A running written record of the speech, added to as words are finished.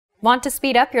Want to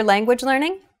speed up your language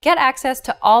learning? Get access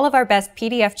to all of our best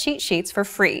PDF cheat sheets for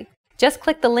free. Just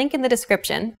click the link in the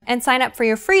description and sign up for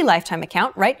your free lifetime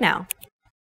account right now.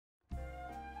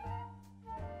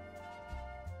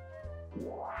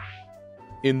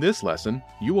 In this lesson,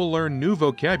 you will learn new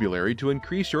vocabulary to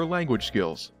increase your language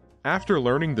skills. After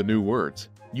learning the new words,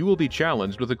 you will be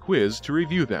challenged with a quiz to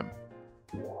review them.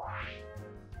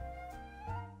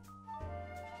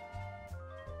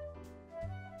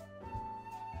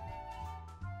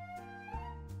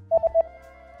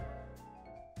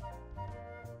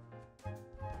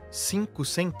 Cinco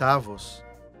centavos.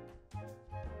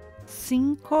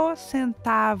 5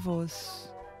 centavos.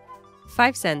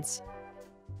 5 cents.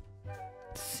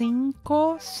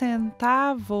 5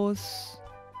 centavos.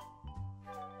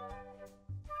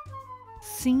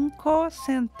 5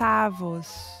 centavos.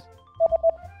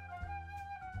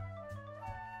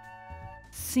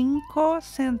 5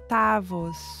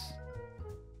 centavos.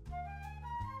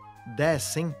 10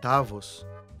 centavos.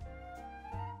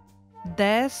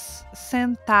 10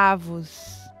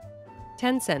 centavos.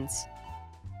 10 cents.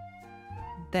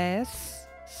 10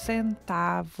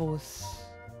 centavos.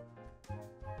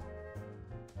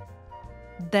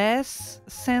 10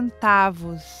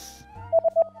 centavos.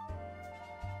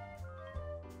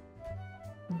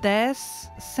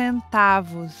 10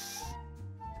 centavos.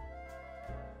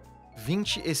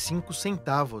 25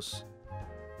 centavos.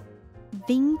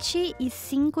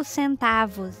 25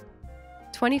 centavos.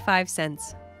 25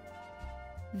 cents.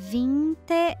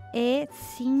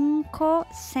 25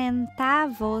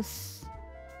 centavos.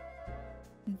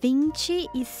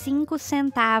 25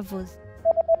 centavos.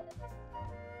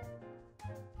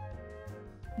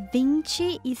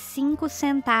 25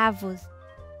 centavos.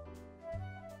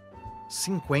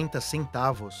 50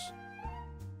 centavos.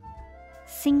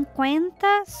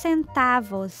 50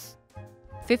 centavos.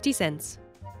 50 cents.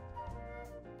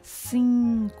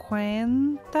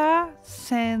 50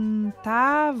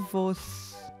 centavos.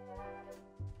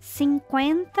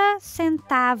 50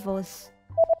 centavos.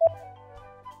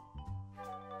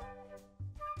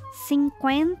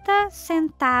 50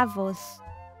 centavos.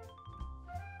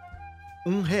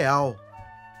 R$1.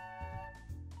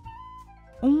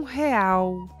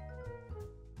 R$1.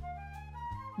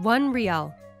 1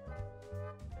 real.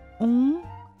 R$1.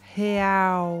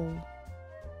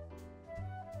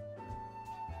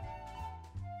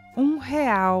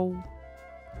 R$1.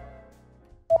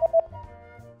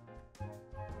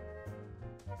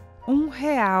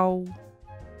 R$1.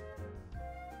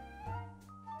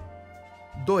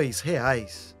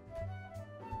 R$2.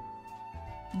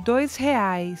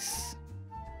 R$2.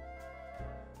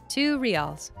 2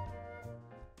 reals.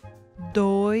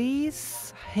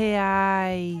 R$2.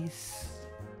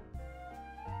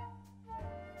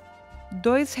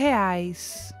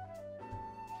 R$2.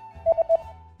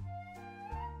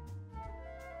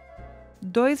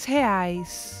 2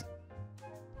 reais.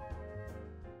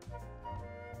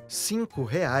 5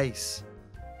 reais.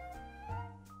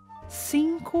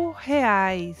 5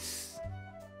 reais.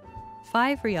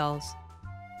 5 reals.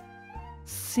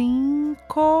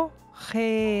 5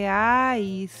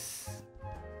 reais.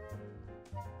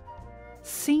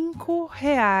 5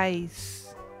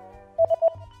 reais.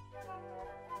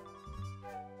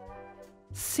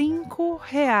 5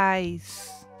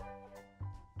 reais.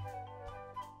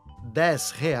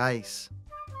 10 reais.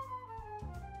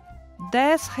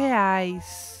 10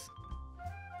 reais.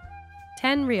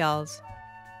 10 reals.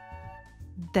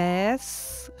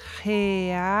 10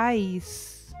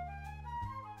 reais.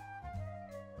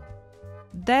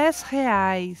 10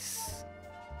 reais.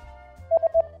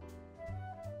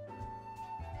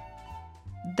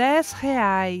 10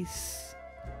 reais.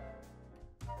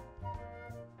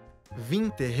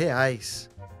 20 reais.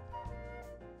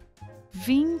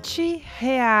 20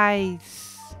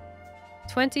 reais.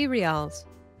 20 reals.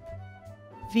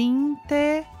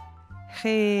 20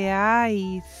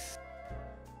 reais.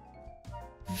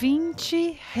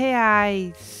 20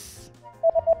 reais.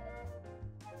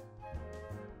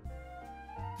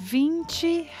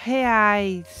 20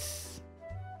 reais.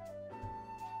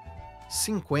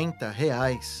 50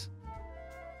 reais.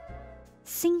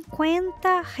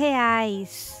 50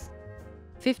 reais.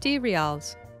 50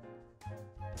 reals.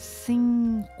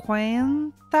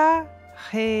 50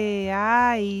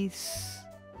 reais.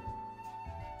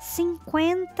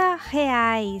 50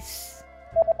 reais.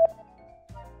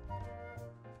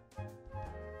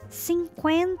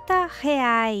 50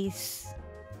 reais.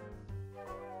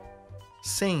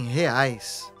 100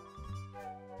 reais.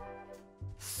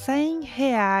 100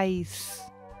 reais.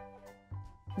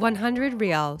 100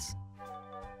 reals.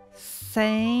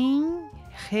 100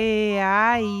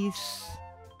 reais.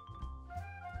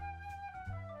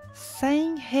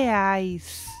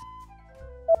 R$100.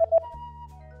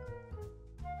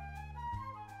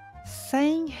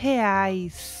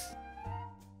 R$100.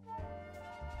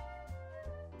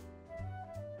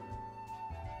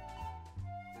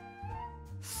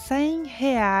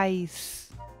 R$100.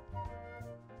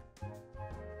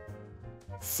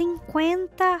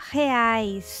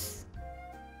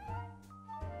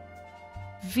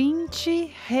 R$50.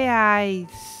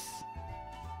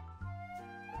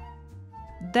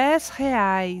 R$20.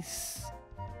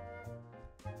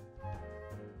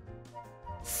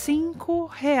 R$10.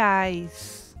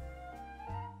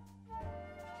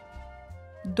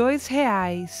 R$5.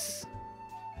 R$2.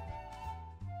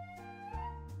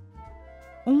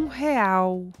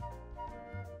 R$1.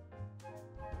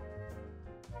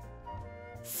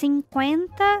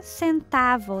 50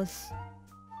 centavos.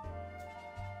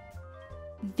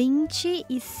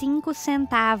 25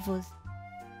 centavos.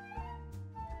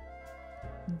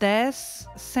 10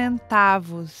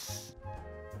 centavos.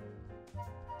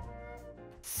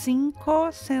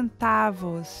 5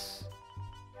 centavos.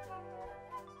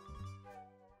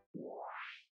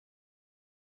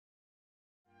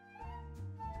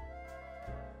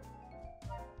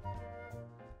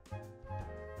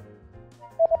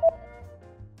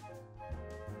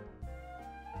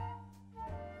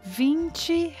 R$20.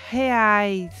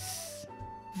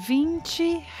 R$20.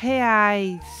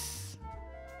 R$100.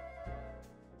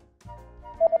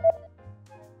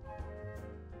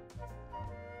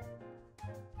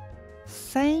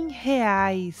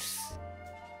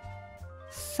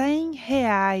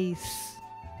 R$100.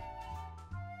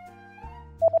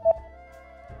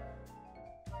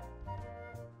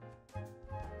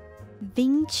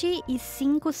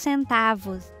 25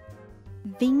 centavos.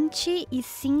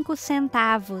 25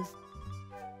 centavos.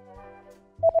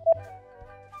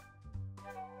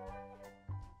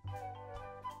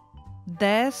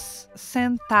 10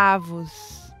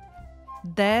 centavos.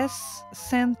 10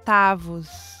 centavos.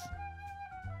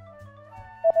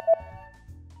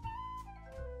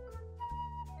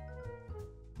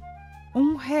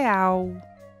 1 real.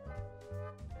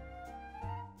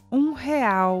 1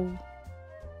 real.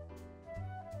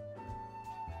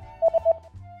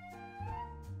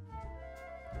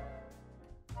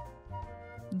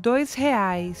 2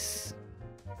 reais.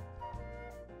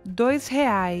 2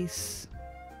 reais.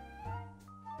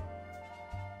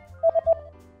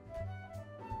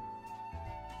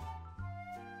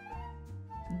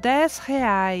 10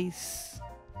 reais.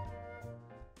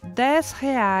 10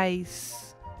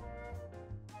 reais.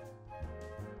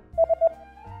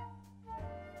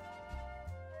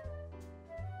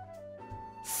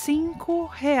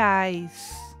 5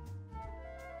 reais.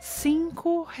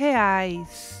 5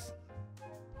 reais.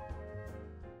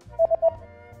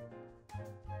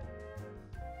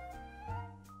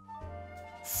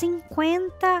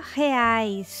 50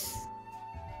 reais.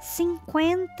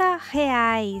 50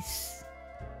 reais.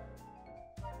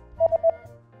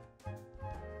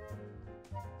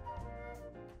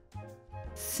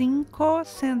 5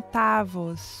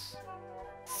 centavos.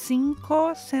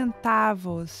 5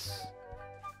 centavos.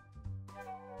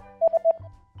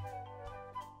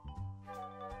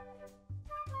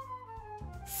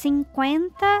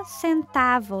 50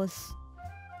 centavos.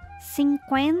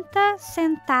 50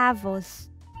 centavos.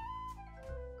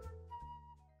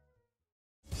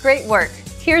 Great work!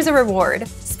 Here's a reward.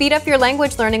 Speed up your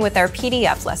language learning with our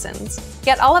PDF lessons.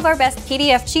 Get all of our best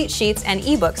PDF cheat sheets and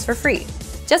ebooks for free.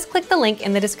 Just click the link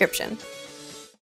in the description.